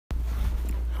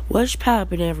What's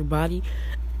poppin', everybody?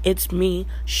 It's me,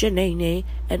 Shanae,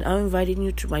 and I'm inviting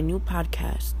you to my new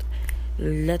podcast.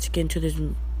 Let's get into this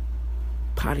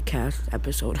podcast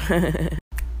episode.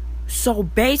 So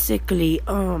basically,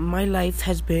 my life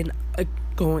has been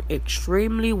going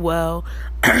extremely well.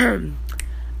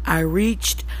 I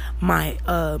reached my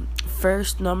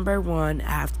first number one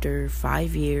after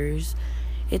 5 years.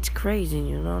 It's crazy,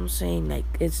 you know what I'm saying? Like,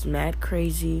 it's mad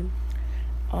crazy.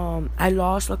 I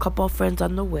lost a couple of friends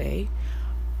on the way.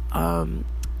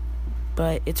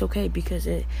 But it's okay because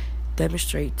it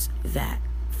demonstrates that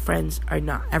friends are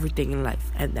not everything in life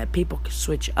and that people can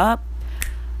switch up.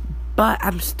 But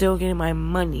I'm still getting my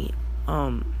money.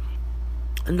 And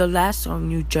the last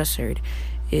song you just heard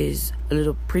is a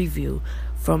little preview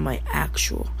from my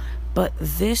actual. But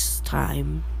this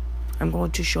time, I'm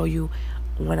going to show you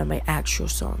one of my actual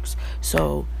songs.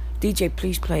 So, DJ,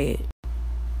 please play it.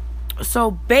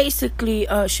 So, basically,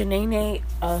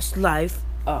 Shanae's life,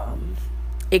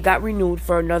 it got renewed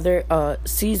for another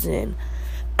season.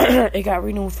 It got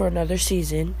renewed for another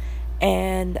season.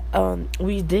 And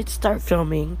we did start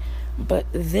filming. But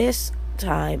this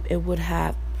time,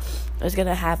 it's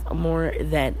gonna have more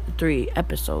than 3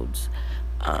 episodes.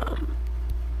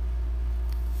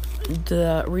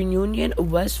 The reunion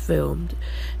was filmed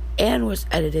and was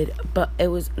edited, but it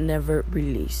was never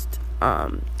released.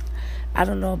 I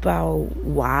don't know about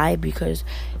why, because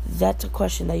that's a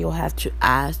question that you'll have to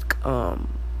ask the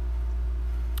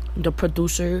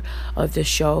producer of the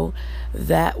show.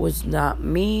 That was not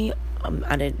me.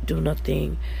 I didn't do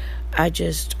nothing. I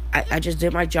just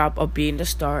did my job of being the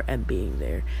star and being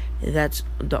there. That's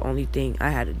the only thing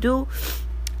I had to do.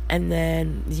 And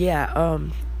then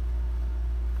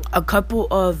a couple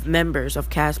of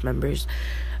cast members,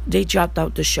 they dropped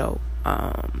out the show.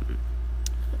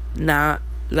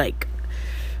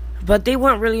 But they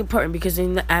weren't really important because they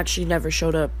actually never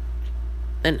showed up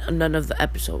in none of the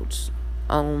episodes.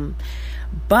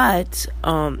 But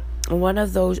one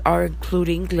of those are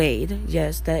including Glade.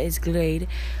 Yes, that is Glade.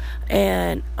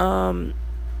 And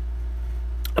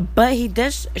but he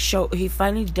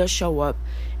finally does show up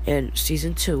in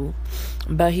season 2,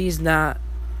 but he's not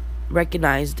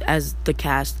recognized as the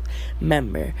cast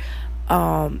member.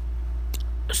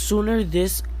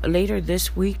 Later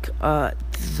this week,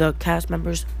 the cast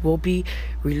members will be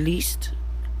released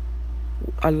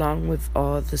along with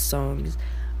all the songs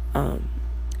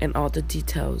and all the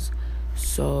details.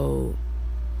 So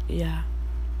yeah.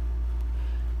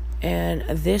 And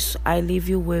this, I leave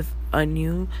you with a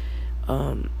new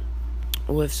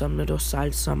with some little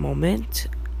salsa moment.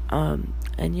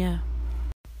 And yeah.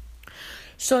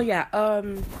 So yeah,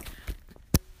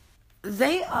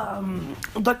 they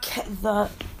the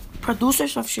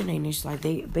producers of Shanae's Life,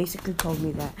 they basically told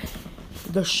me that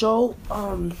the show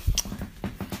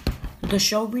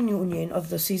reunion of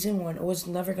the season 1 was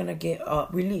never gonna get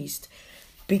released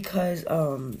because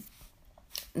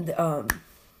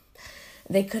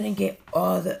they couldn't get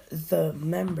all the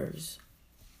members.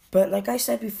 But like I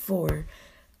said before,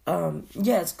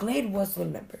 yes, Glade was the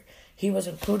member. He was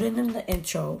included in the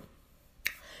intro.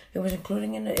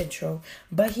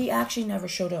 But he actually never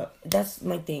showed up. That's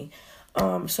my thing.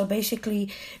 So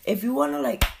basically, if you wanna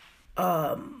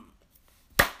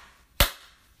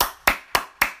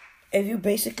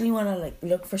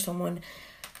look for someone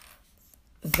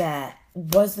that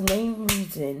was the main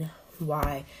reason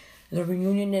why the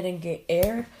reunion didn't get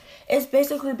aired, it's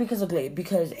basically because of Glade,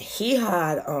 because he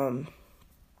had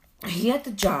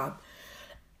the job.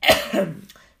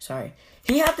 Sorry,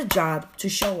 he had the job to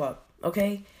show up.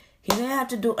 Okay, he didn't have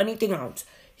to do anything else.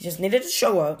 He just needed to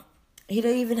show up. He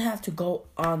didn't even have to go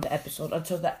on the episode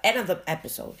until the end of the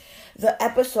episode. The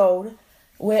episode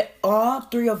with all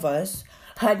 3 of us,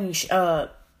 Honey,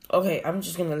 okay, I'm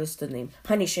just gonna list the name.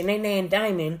 Honey, Shanae, and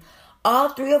Diamond, all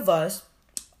 3 of us,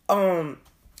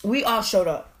 we all showed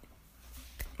up.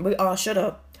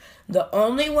 The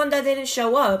only one that didn't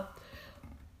show up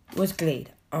was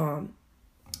Glade. And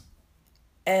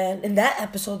in that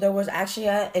episode, there was actually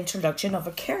an introduction of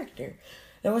a character.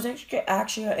 But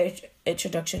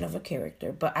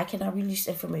I cannot release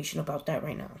information about that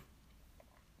right now.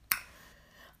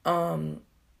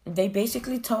 They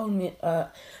basically told me,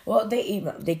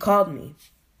 they called me.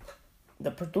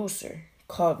 The producer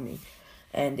called me,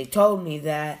 and they told me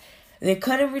that they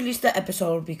couldn't release the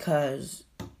episode because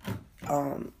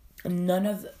only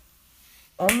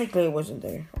Glade wasn't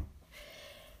there.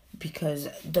 Because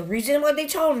the reason why they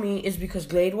told me is because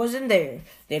Glade wasn't there.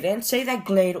 They didn't say that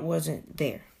Glade wasn't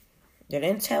there. They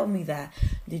didn't tell me that.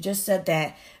 They just said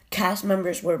that cast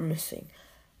members were missing.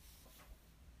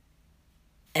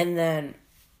 And then,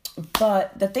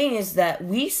 but the thing is that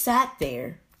we sat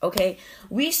there Okay?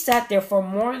 We sat there for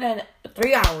more than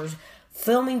 3 hours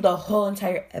filming the whole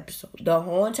entire episode, the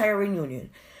whole entire reunion.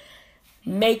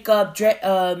 Makeup,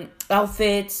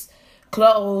 outfits,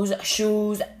 clothes,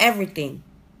 shoes, everything.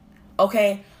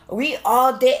 Okay? We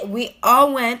all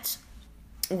went.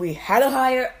 We had to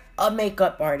hire a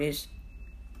makeup artist,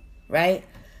 right?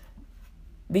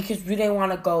 Because we didn't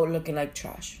want to go looking like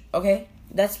trash. Okay?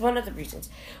 That's one of the reasons.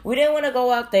 We didn't want to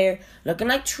go out there looking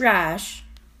like trash.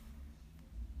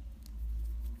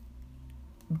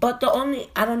 But the only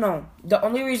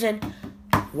reason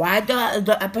why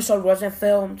the episode wasn't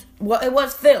filmed, well, it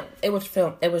was filmed. It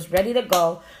was ready to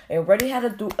go. It already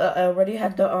had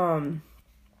the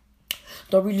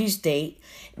release date.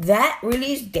 That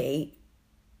release date,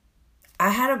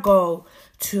 I had to go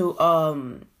to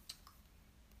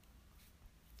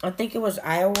I think it was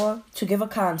Iowa to give a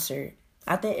concert.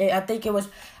 I think it was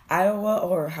Iowa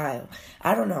or Ohio.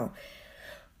 I don't know.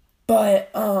 But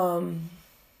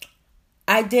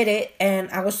I did it,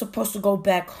 and I was supposed to go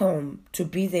back home to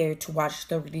be there to watch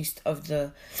the release of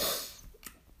the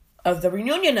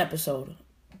reunion episode,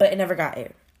 but it never got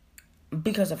aired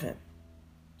because of him.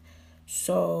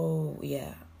 So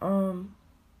yeah,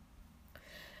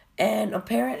 and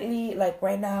apparently, like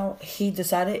right now, he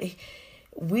decided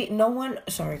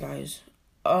Sorry guys,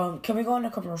 can we go on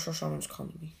a commercial? Someone's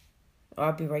calling me.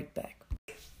 I'll be right back.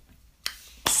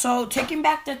 So taking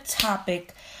back the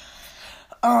topic.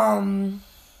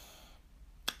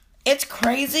 It's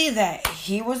crazy that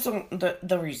he was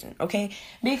the reason, okay?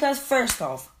 Because first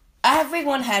off,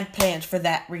 everyone had plans for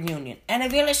that reunion. And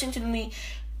if you're listening to me,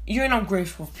 you're an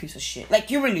ungrateful piece of shit. Like,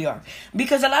 you really are.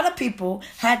 Because a lot of people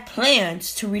had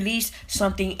plans to release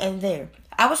something in there.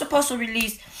 I was supposed to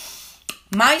release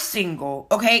my single,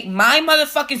 okay? My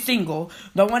motherfucking single.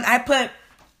 The one I put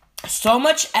so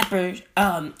much effort,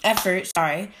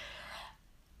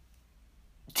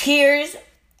 tears,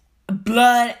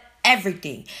 blood,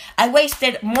 everything. I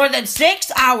wasted more than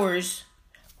 6 hours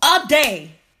a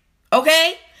day,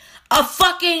 okay? A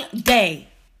fucking day.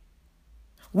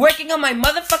 Working on my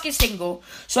motherfucking single,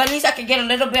 so at least I could get a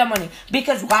little bit of money.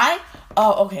 Because why?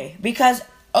 Oh, okay. Because,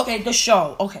 okay, the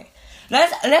show, okay.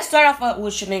 Let's start off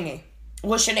with Shanae.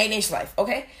 With Shanae's life,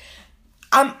 okay?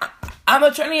 I'm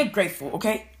eternally grateful,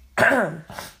 okay? I'm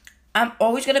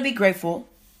always gonna be grateful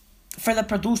for the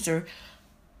producer.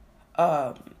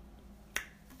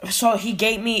 So he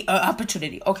gave me an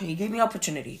opportunity. Okay, he gave me an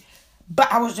opportunity.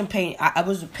 But I wasn't paid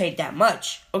that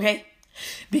much, okay?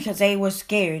 Because they were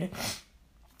scared.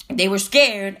 They were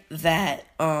scared that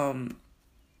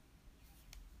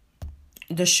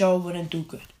the show wouldn't do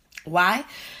good. Why?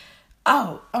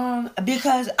 Oh,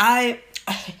 because I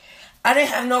didn't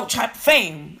have no type of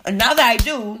fame. And now that I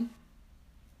do,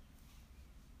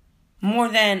 more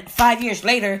than 5 years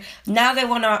later, now they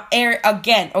want to air it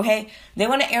again, okay? They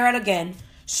want to air it again.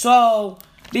 So,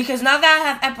 because now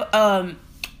that I have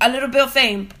a little bit of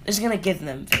fame, it's going to give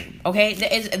them fame, okay?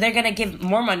 They're going to give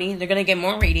more money. They're going to get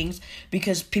more ratings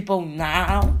because people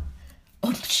now...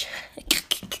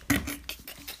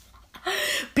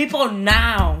 people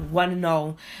now want to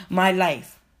know my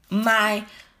life. My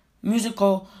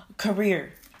musical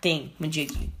career thing,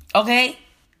 Majiggy. Okay?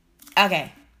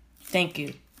 Okay. Thank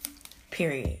you.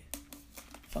 Period.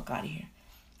 Fuck out of here.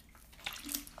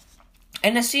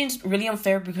 And it seems really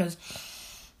unfair because,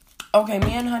 okay,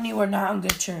 me and Honey were not on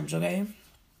good terms, okay?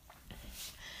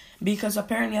 Because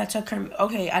apparently I took her...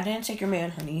 Okay, I didn't take your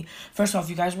man, Honey. First off,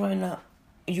 you guys weren't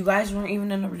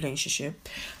even in a relationship.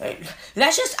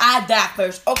 Let's just add that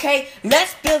first, okay?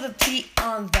 Let's spill the tea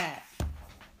on that.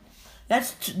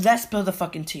 Let's spill the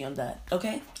fucking tea on that,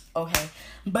 okay? Okay.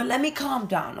 But let me calm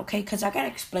down, okay? Because I gotta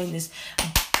explain this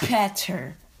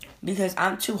better. Because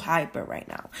I'm too hyper right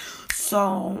now.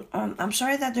 So, I'm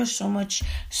sorry that there's so much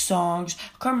songs,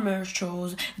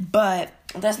 commercials, but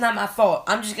that's not my fault.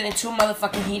 I'm just getting too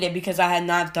motherfucking heated because I had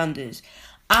not done this.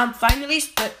 I'm finally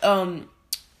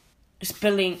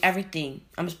spilling everything.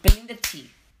 I'm spilling the tea.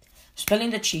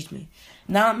 Spilling the cheese, man.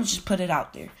 Now I'm just put it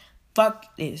out there.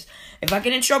 Fuck this. If I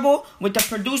get in trouble with the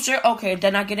producer, okay,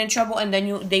 then I get in trouble and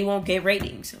then they won't get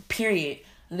ratings. Period.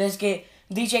 Let's get...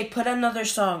 DJ, put another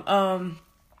song.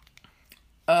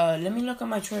 Let me look at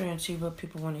my Twitter and see what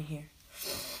people want to hear.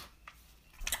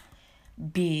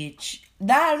 Bitch.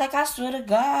 Nah, like, I swear to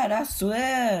God, I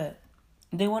swear.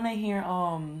 They want to hear,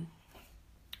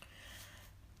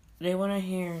 They want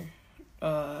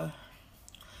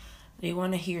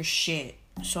to hear shit.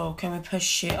 So, can we put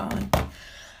shit on?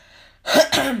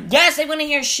 Yes, they want to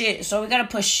hear shit. So, we got to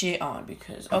put shit on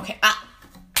because, okay,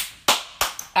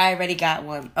 I already got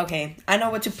one. Okay, I know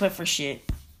what to put for shit.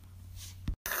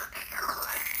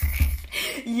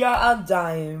 Yeah, I'm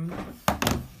dying.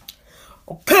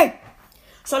 Okay.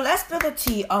 So let's spill the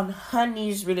tea on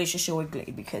Honey's relationship with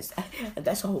Glade because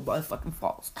that's a whole motherfucking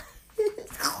false.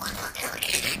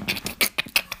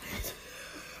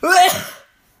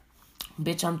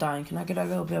 Bitch, I'm dying. Can I get a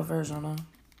little bit of Arizona?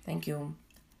 Thank you.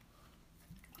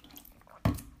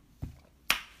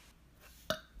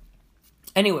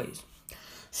 Anyways,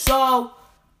 so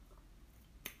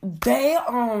they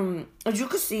as you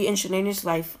can see in Shanae's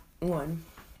Life 1,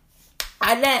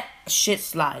 I let shit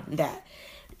slide that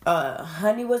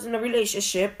Honey was in a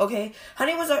relationship, okay?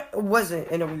 Honey wasn't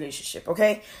in a relationship,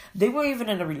 okay? They weren't even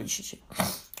in a relationship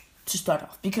to start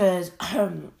off because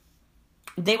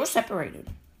they were separated.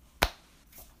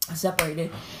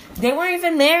 They weren't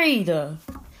even married.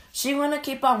 She wanna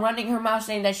keep on running her mouth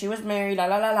saying that she was married, la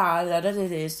la la la,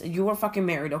 this. You were fucking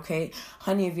married, okay?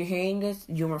 Honey, if you're hearing this,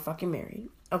 you were fucking married,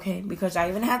 okay? Because I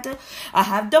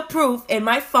have the proof in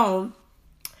my phone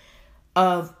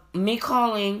of me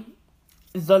calling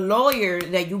the lawyer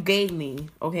that you gave me,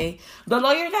 okay? The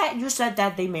lawyer that you said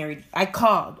that they married, I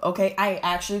called, okay? I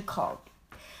actually called.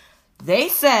 They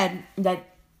said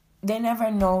that they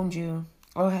never known you,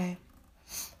 okay?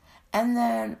 And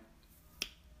then,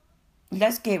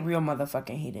 let's get real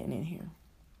motherfucking heated in here.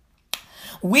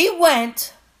 We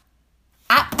went,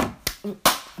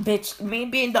 bitch, me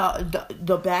being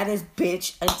the baddest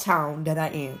bitch in town that I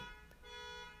am.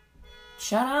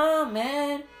 Shut up,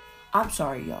 man. I'm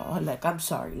sorry, y'all. I'm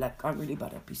sorry. I'm really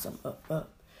about to be some up.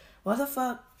 What the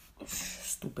fuck?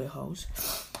 Stupid hoes.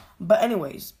 But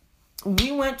anyways,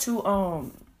 we went to,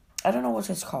 I don't know what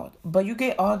it's called, but you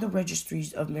get all the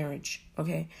registries of marriage,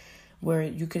 okay? Where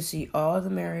you can see all the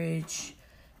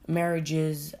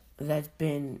marriages that's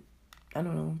been, I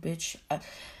don't know, bitch.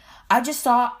 I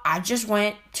just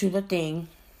went to the thing.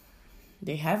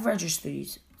 They have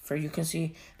registries for you can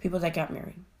see people that got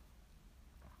married.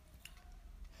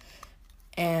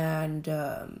 And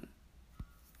I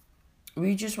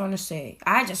just want to say,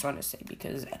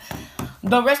 because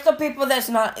the rest of the people that's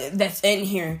in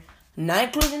here, not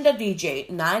including the DJ,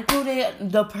 not including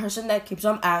the person that keeps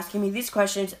on asking me these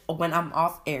questions when I'm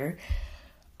off air.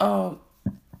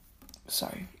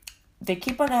 Sorry. They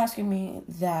keep on asking me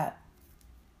that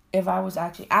if I was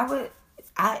actually,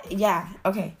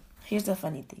 okay. Here's the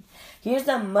funny thing. Here's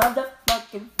the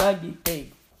motherfucking funny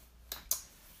thing.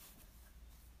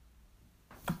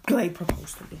 Glade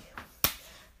proposed to me.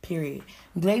 Period.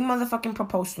 Glade motherfucking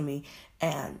proposed to me,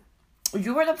 and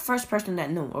you were the first person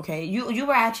that knew, okay? You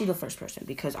were actually the first person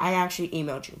because I actually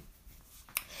emailed you.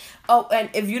 Oh, and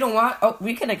if you don't want,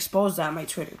 we can expose that on my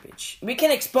Twitter, bitch. We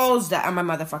can expose that on my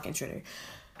motherfucking Twitter.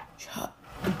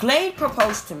 Glade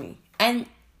proposed to me, and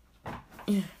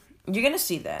you're gonna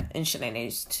see that in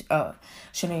Shanae's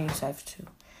Life too.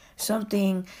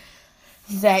 Something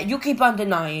that you keep on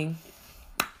denying.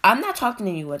 I'm not talking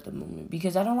to you at the moment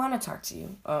because I don't want to talk to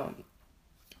you.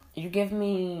 You give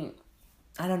me,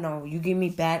 I don't know, you give me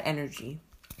bad energy.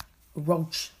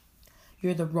 Roach.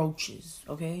 You're the roaches,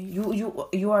 okay?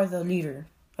 You are the leader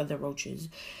of the roaches.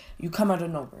 You come out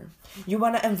of nowhere. You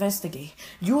want to investigate.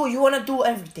 You want to do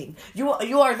everything. You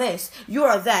are this. You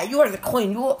are that. You are the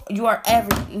queen. You are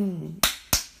everything.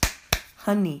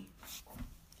 Honey,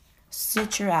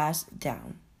 sit your ass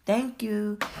down. Thank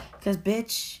you. Because,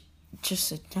 bitch, just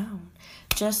sit down.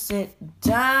 Just sit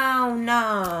down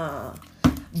now.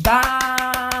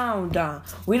 Down.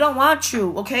 We don't want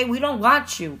you, okay? We don't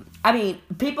want you. I mean,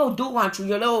 people do want you,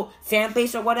 your little fan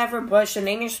base or whatever, but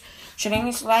Shanae's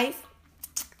Life,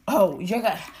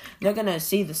 they're gonna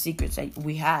see the secrets that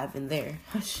we have in there.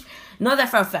 Know that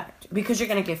for a fact, because you're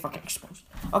gonna get fucking exposed,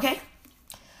 okay?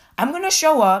 I'm gonna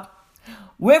show up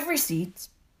with receipts,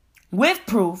 with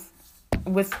proof,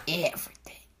 with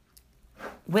everything.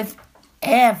 With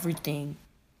everything.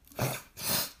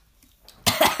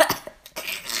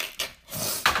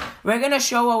 We're gonna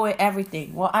show up with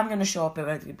everything. Well, I'm gonna show up with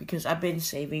everything because I've been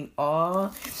saving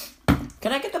all.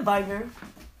 Can I get the binder?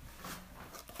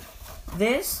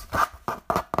 This.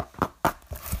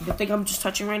 The thing I'm just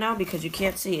touching right now because you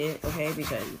can't see it, okay?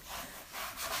 Because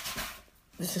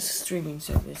this is a streaming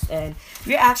service. And if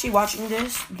you're actually watching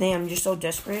this, damn, you're so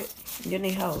desperate. You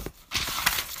need help.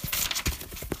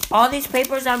 All these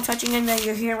papers that I'm touching in that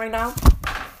you're hearing right now,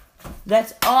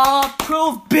 that's all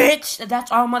proof, bitch.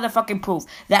 That's all motherfucking proof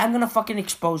that I'm gonna fucking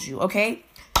expose you, okay?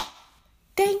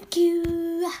 Thank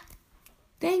you.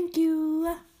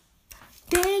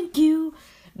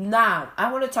 Now,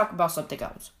 I want to talk about something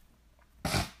else.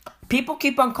 People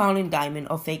keep on calling Diamond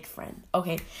a fake friend,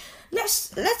 okay?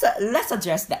 let's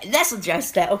address that. Let's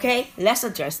address that, okay? Let's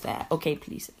address that, okay?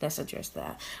 Please, let's address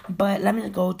that. But let me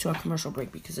go to a commercial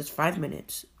break because it's 5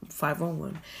 minutes,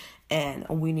 5:01, and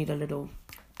we need a little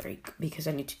break because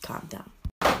I need to calm down.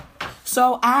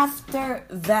 So after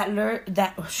that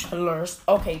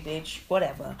okay, bitch,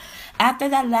 whatever. After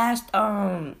that last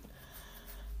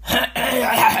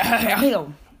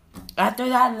after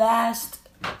that last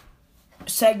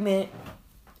segment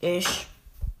ish,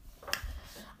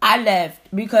 I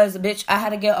left because, bitch, I had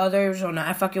to get other Arizona.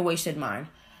 I fucking wasted mine.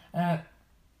 Then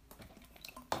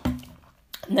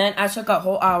I took a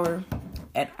whole hour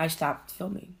and I stopped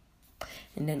filming.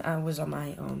 And then I was on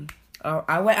my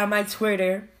I went on my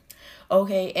Twitter,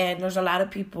 okay, and there's a lot of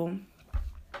people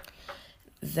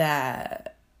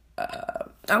that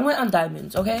I went on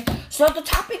Diamonds, okay? So the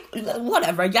topic,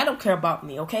 whatever, y'all don't care about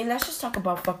me, okay? Let's just talk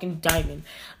about fucking Diamond.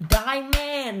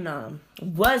 Diamond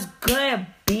was good,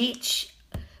 bitch.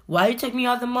 Why you take me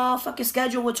off the motherfucking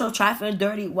schedule with your trifling,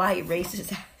 dirty, white,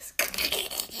 racist ass?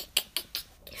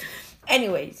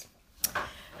 Anyways,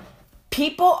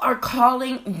 people are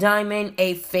calling Diamond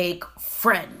a fake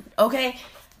friend, okay?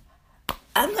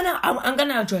 I'm gonna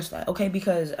address that, okay?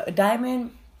 Because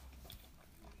Diamond,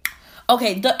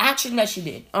 okay, the action that she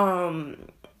did,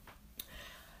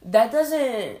 that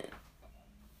doesn't,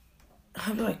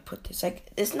 how do I put this?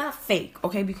 Like, it's not fake,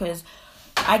 okay? Because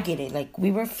I get it. Like,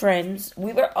 we were friends.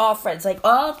 We were all friends. Like,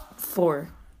 all 4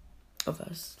 of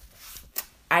us.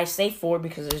 I say 4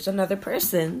 because there's another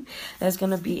person that's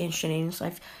gonna be in Shanae's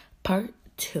Life Part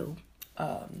 2.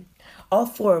 All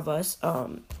 4 of us,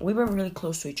 we were really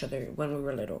close to each other when we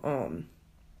were little.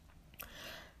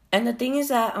 And the thing is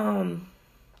that,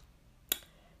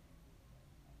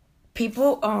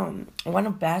 people, want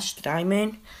to bash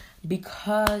Diamond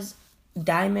because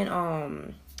Diamond,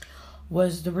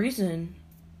 was the reason.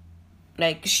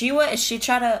 Like, she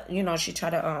tried to,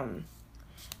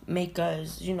 make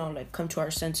us, like, come to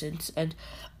our senses and,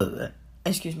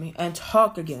 and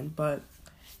talk again, but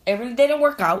it really didn't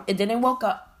work out. It didn't woke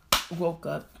up.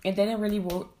 It didn't really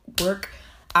work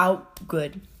out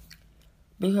good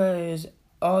because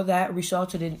all that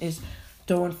resulted in is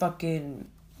throwing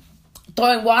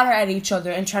water at each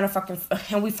other and trying to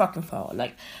and we fucking fall.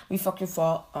 Like, we fucking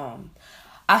fall.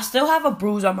 I still have a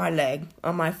bruise on my leg,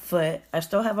 on my foot. I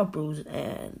still have a bruise,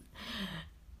 and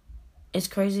it's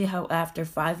crazy how after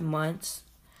 5 months.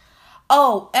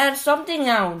 Oh, and something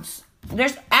else.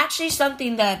 There's actually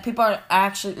something that people are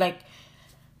actually like.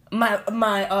 What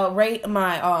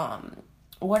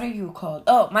are you called?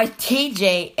 Oh, my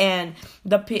TJ and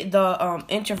the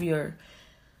interviewer.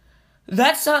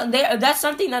 That's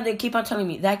something that they keep on telling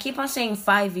me. They keep on saying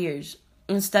 5 years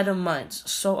instead of months.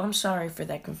 So I'm sorry for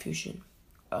that confusion.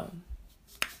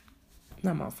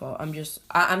 Not my fault. I'm just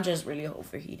really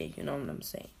overheated. You know what I'm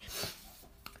saying?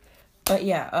 But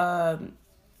yeah.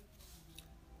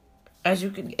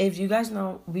 If you guys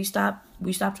know, we stopped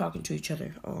talking to each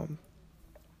other.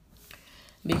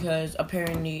 Because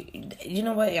apparently, you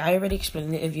know what? I already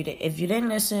explained it. If you didn't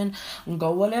listen,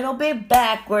 go a little bit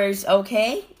backwards,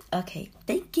 okay? Okay,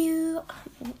 thank you.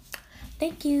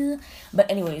 But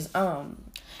anyways,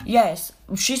 yes,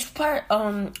 she's part.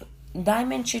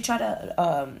 Diamond, she tried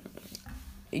to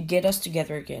get us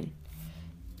together again.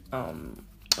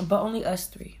 But only us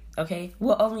 3, okay?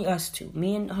 Well, only us 2,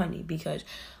 me and Honey, because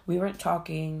we weren't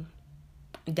talking.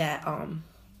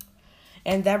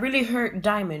 And that really hurt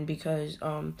Diamond because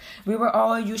we were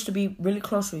all used to be really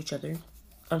close to each other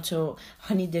until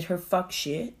Honey did her fuck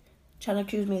shit. Trying to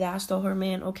accuse me that I stole her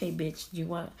man. Okay, bitch.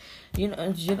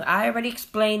 I already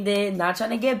explained it. Not trying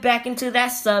to get back into that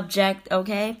subject,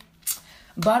 okay?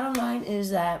 Bottom line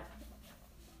is that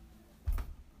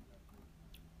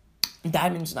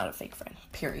Diamond's not a fake friend.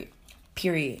 Period.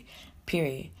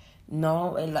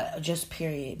 No, just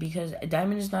period. Because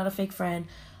Diamond is not a fake friend.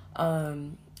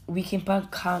 We keep in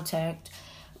contact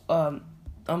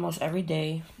almost every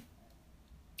day.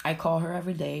 I call her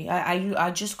every day.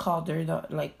 I just called her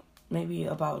maybe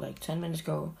about 10 minutes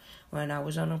ago when I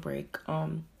was on a break.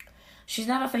 She's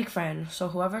not a fake friend. So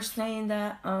whoever's saying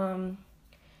that,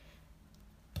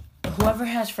 whoever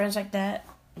has friends like that,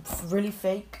 really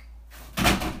fake,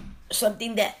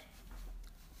 something that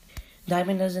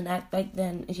Diamond doesn't act like,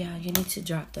 then yeah, you need to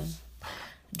drop them.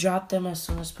 Drop them as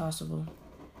soon as possible.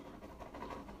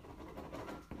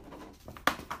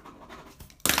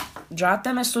 Drop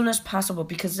them as soon as possible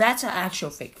because that's an actual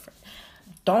fake friend.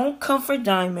 Don't come for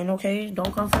Diamond, okay?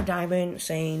 Don't come for Diamond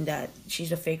saying that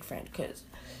she's a fake friend because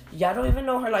y'all don't even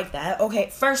know her like that. Okay,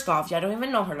 first off, y'all don't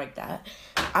even know her like that.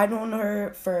 I known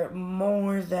her for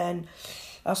more than,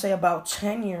 I'll say about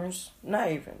 10 years.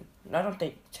 Not even. I don't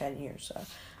think 10 years.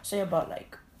 say about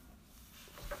like,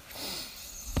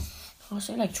 I'll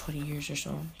say like 20 years or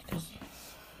so. Because,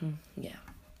 yeah.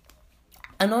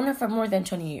 I've known her for more than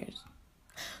 20 years.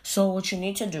 So what you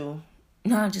need to do...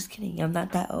 No, I'm just kidding. I'm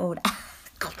not that old.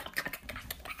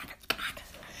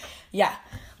 Yeah.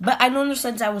 But I've known her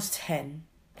since I was 10.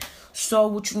 So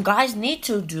what you guys need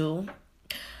to do...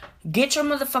 Get your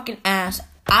motherfucking ass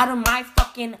out of my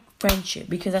fucking friendship.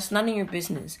 Because that's none of your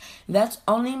business. That's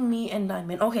only me and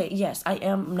Diamond. Okay, yes, I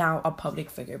am now a public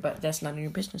figure. But that's none of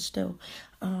your business still.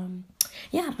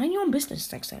 Yeah, mind your own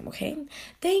business next time, okay?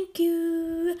 Thank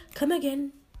you. Come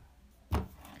again.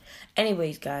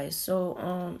 Anyways, guys,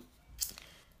 so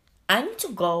I need to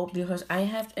go because I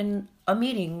have a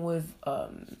meeting with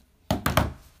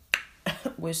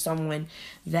with someone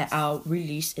that I'll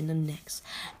release in the next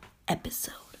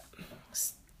episode.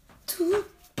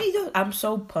 Stupido. I'm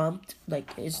so pumped.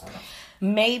 Like, it's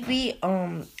maybe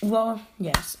well,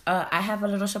 yes. I have a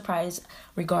little surprise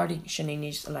regarding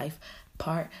Shanae's life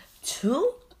part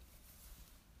 2.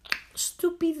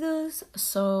 Stupidos.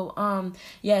 So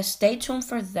yeah, stay tuned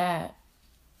for that.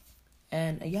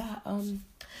 And yeah,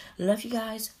 love you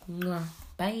guys.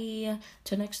 Bye.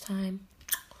 Till next time.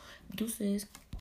 Deuces.